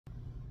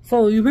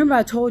So you remember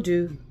I told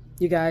you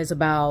guys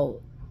about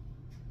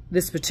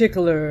this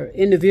particular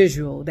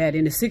individual that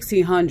in the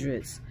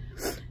 1600s,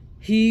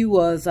 he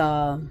was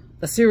a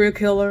serial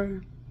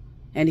killer,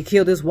 and he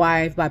killed his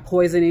wife by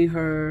poisoning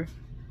her,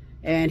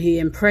 and he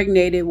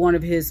impregnated one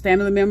of his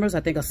family members, I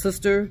think a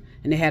sister,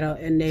 and they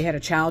had a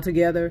child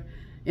together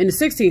in the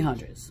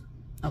 1600s.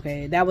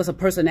 Okay, that was a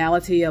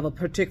personality of a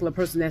particular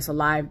person that's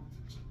alive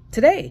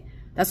today.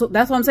 That's what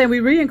I'm saying. We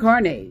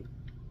reincarnate.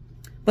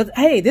 But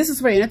hey, this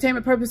is for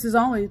entertainment purposes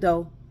only,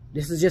 though.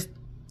 This is just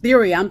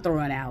theory I'm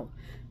throwing out.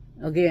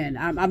 Again,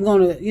 I'm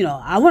going to,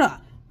 I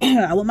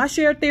want my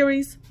share of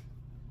theories,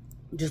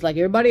 just like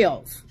everybody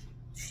else.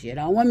 Shit,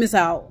 I don't want to miss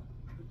out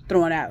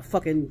throwing out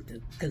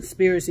fucking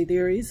conspiracy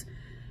theories.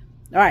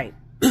 All right.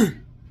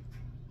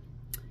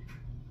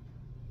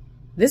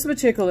 This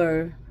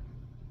particular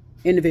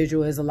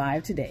individual is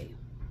alive today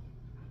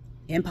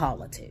in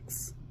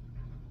politics.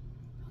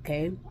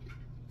 Okay?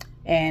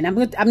 And I'm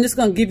just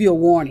going to give you a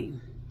warning.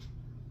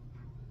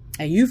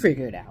 And you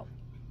figure it out.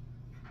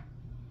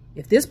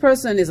 If this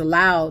person is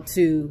allowed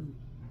to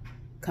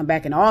come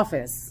back in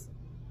office,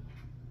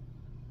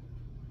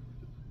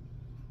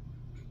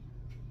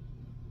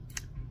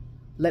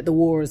 let the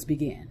wars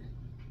begin.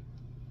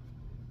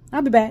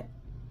 I'll be back.